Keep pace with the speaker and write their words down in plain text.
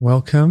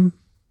Welcome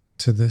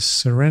to this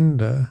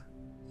surrender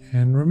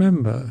and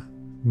remember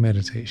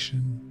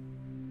meditation.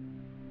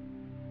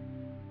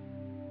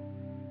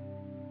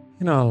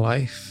 In our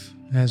life,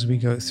 as we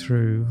go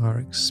through our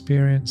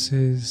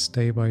experiences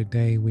day by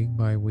day, week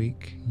by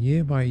week,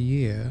 year by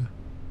year,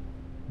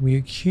 we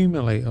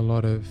accumulate a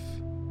lot of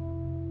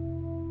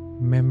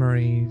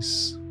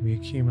memories, we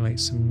accumulate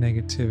some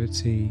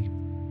negativity.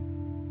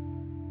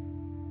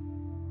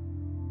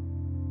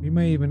 We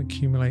may even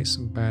accumulate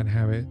some bad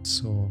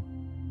habits or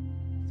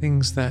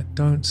things that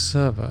don't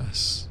serve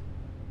us,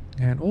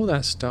 and all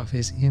that stuff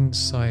is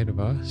inside of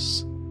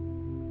us.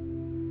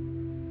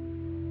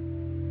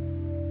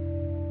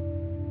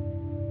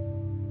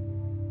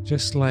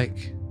 Just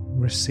like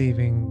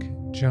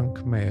receiving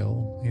junk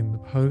mail in the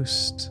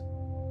post,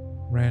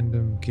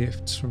 random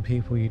gifts from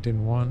people you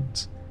didn't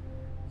want,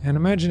 and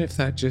imagine if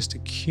that just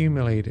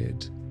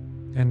accumulated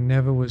and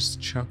never was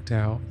chucked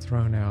out,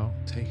 thrown out,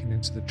 taken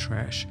into the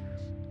trash.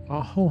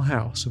 Our whole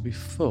house would be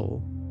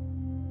full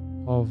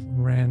of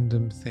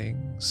random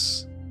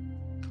things,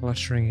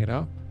 cluttering it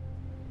up.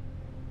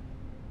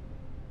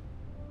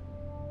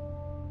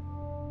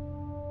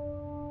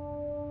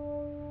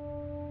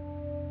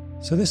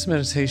 So this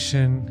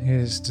meditation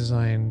is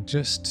designed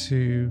just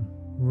to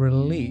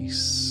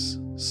release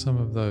some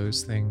of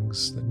those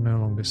things that no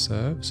longer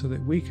serve, so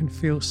that we can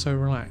feel so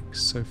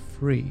relaxed, so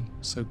free,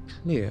 so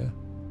clear.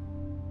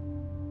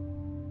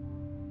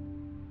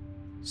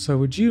 So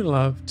would you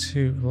love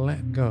to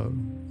let go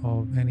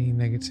of any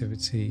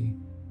negativity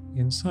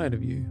inside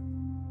of you?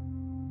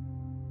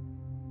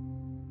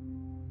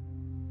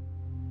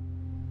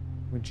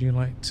 Would you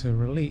like to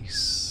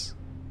release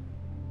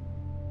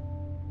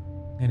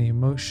any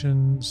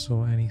emotions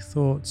or any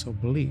thoughts or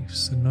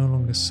beliefs that no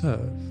longer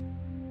serve?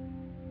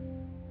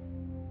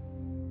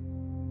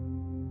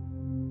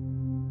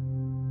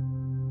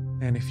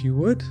 And if you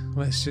would,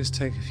 let's just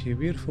take a few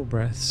beautiful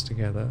breaths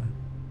together.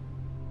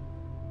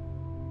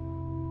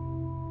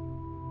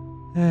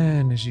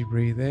 And as you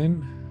breathe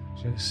in,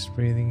 just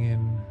breathing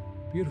in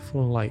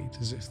beautiful light,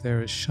 as if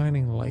there is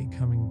shining light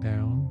coming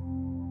down.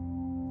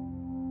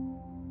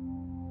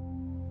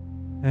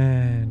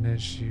 And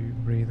as you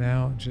breathe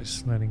out,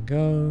 just letting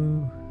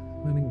go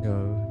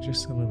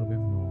just a little bit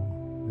more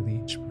with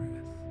each breath.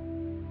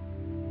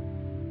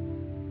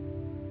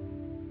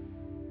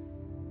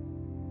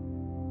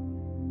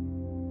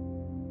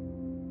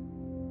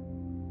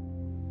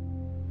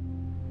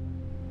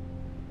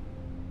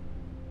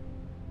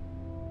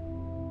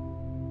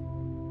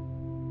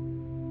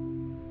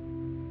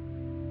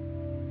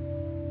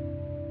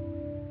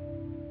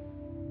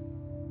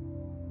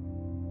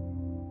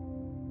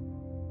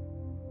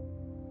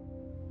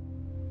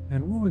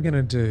 And what we're going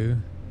to do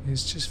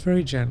is just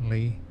very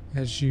gently,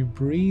 as you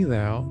breathe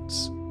out,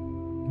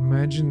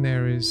 imagine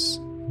there is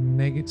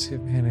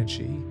negative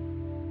energy.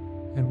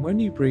 And when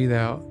you breathe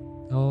out,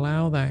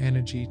 allow that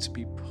energy to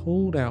be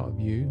pulled out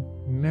of you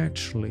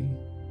naturally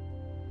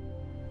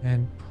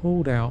and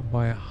pulled out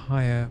by a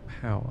higher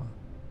power.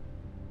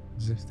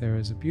 As if there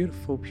is a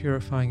beautiful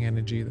purifying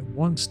energy that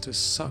wants to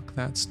suck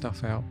that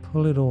stuff out,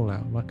 pull it all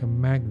out, like a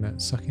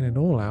magnet sucking it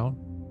all out.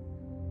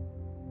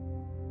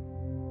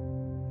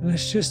 And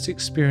let's just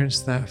experience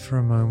that for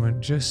a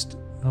moment. Just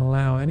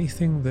allow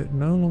anything that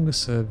no longer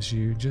serves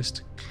you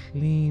just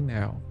clean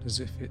out, as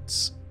if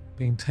it's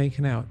being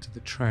taken out to the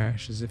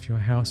trash, as if your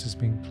house is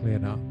being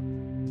cleared up.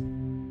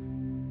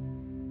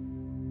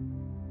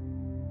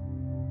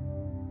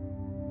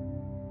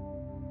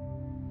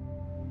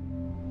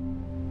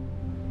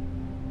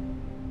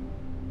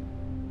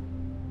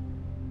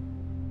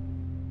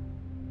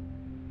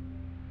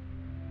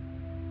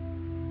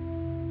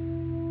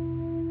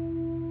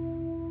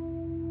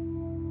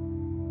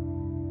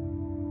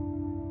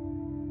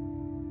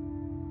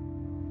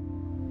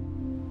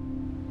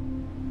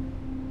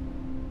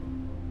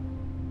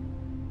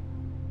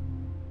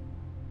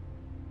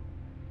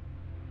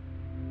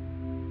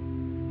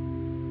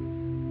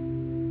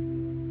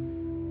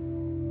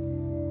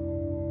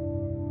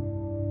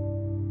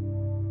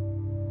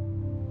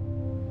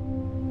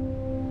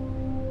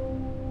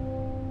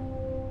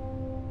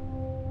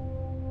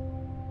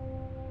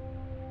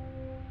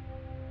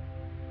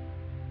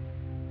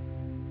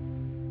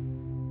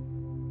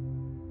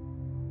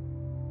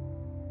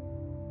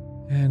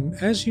 And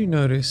as you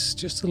notice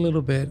just a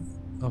little bit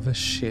of a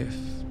shift,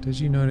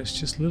 as you notice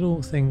just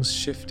little things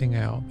shifting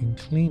out, being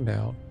cleaned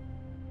out,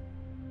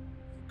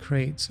 it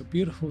creates a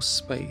beautiful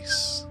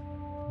space,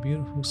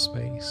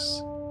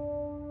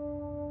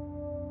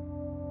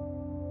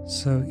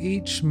 So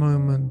each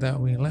moment that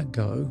we let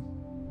go,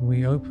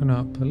 we open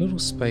up a little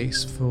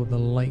space for the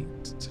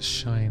light to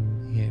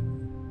shine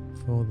in,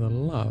 for the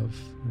love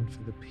and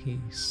for the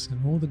peace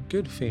and all the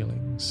good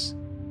feelings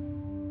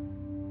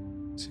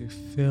to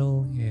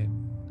fill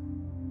in.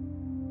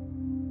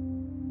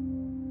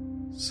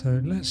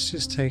 So let's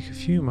just take a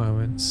few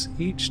moments.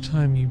 Each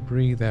time you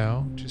breathe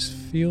out, just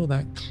feel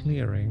that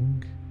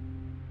clearing,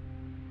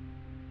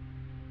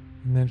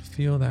 and then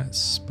feel that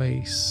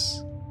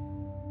space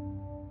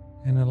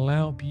and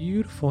allow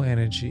beautiful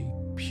energy,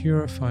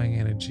 purifying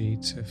energy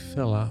to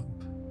fill up.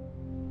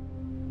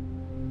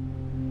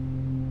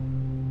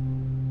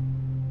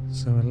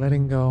 So we're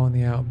letting go on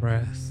the out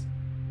breath,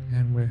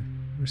 and we're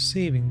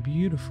receiving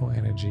beautiful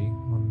energy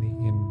on the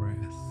in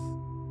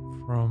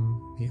breath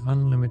from the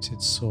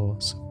unlimited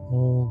source of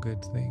all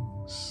good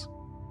things.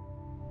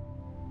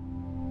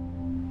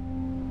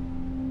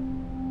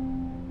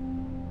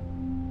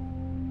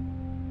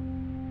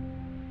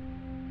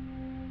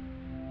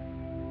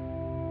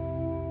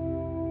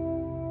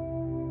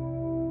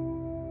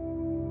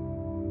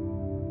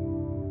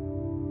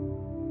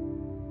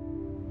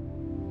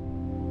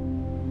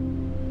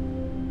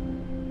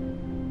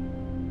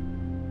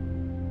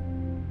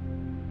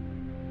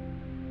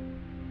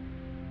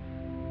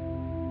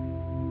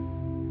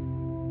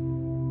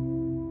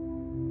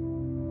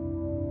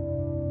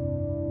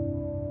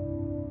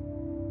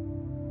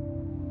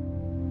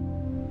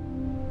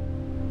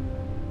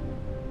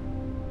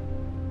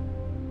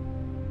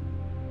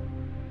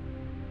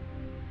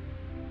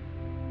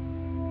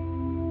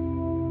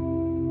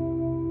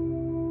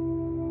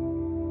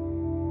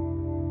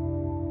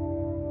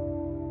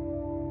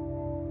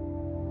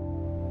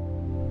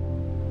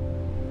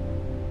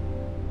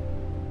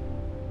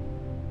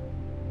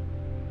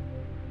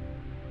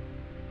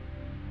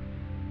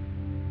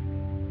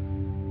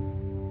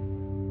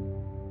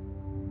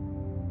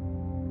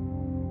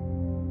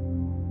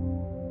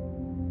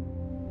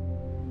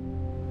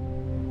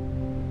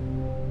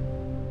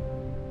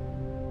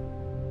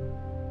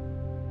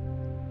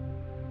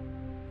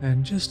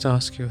 And just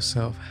ask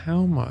yourself,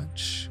 how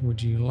much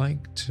would you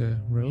like to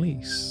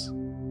release?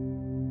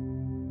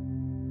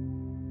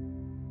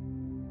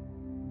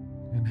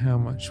 And how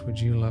much would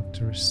you love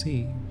to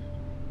receive?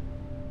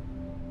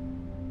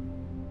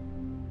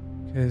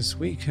 Because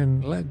we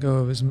can let go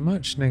of as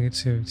much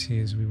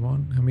negativity as we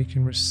want, and we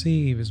can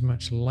receive as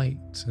much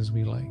light as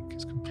we like.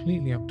 It's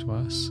completely up to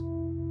us.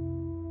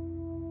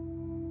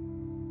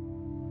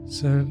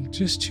 So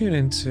just tune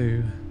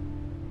into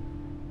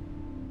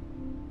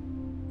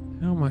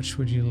how much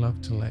would you love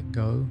to let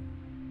go?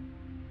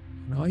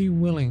 And are you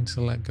willing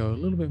to let go a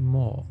little bit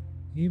more,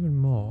 even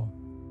more?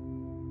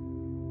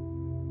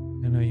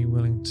 And are you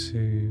willing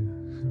to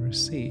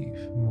receive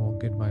more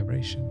good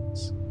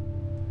vibrations?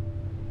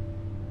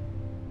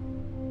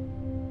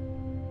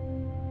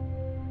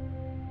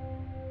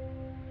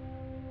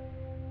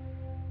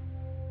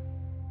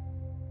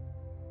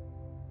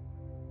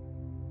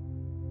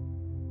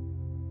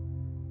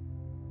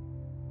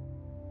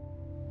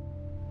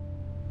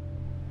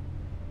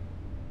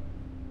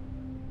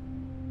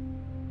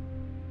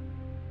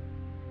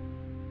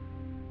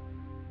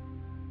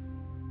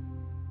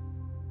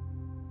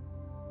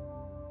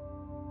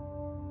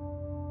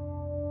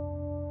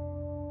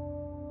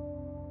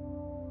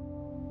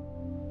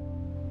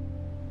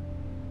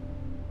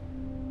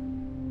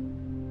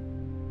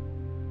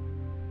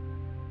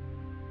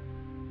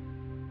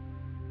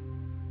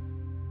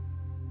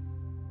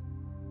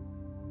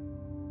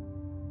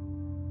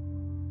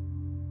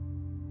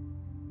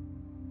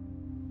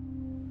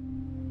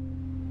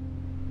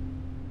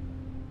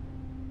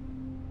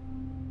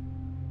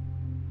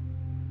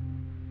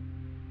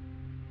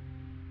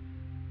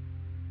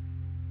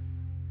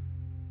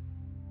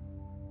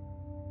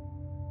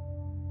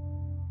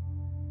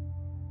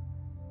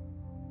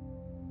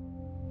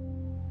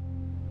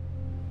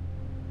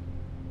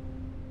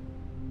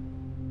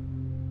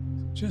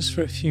 Just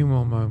for a few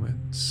more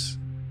moments,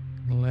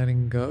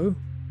 letting go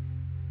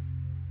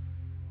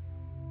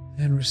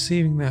and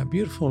receiving that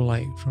beautiful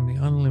light from the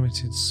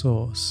unlimited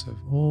source of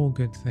all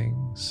good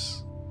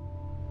things.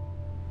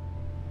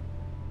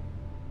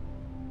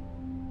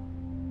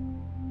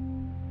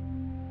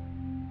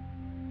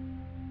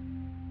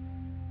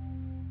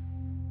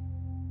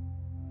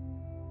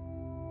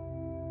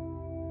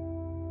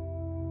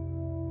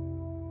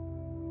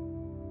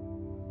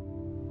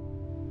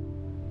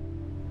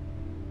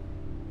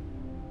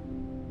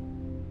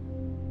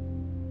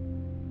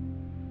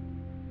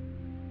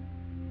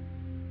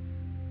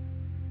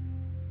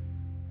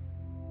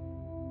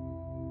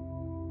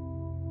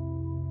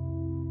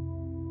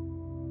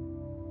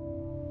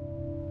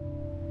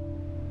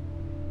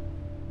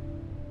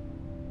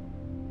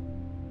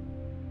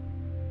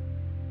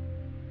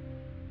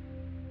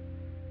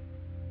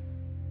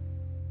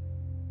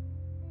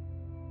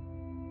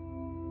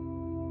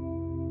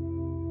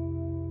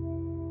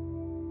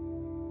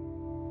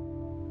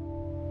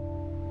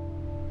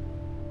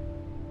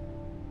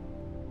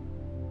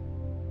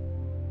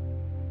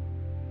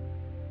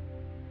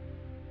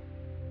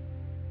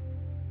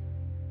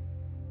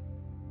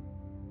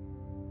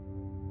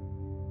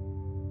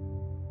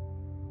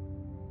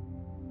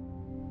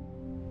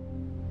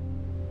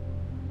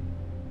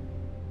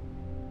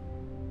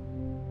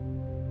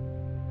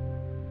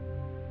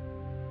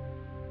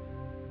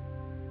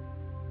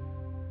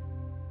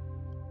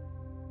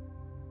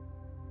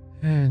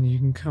 And you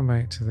can come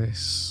back to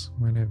this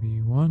whenever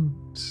you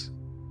want.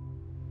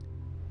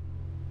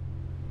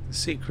 The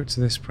secret to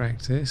this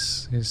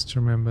practice is to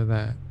remember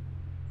that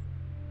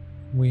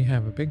we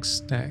have a big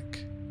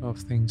stack of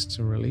things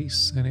to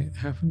release, and it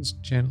happens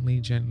gently,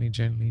 gently,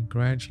 gently,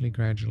 gradually,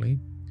 gradually.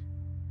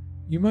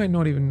 You might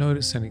not even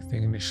notice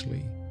anything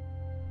initially,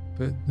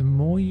 but the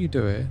more you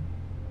do it,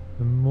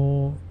 the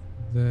more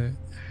the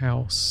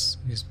house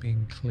is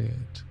being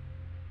cleared.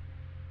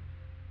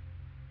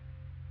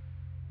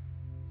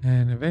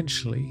 And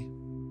eventually,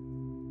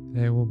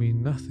 there will be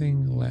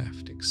nothing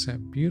left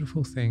except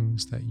beautiful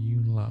things that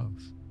you love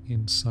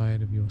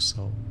inside of your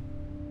soul.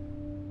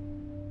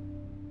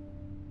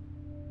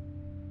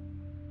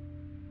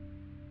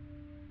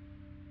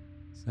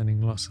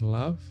 Sending lots of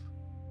love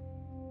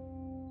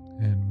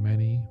and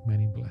many,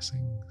 many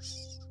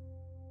blessings.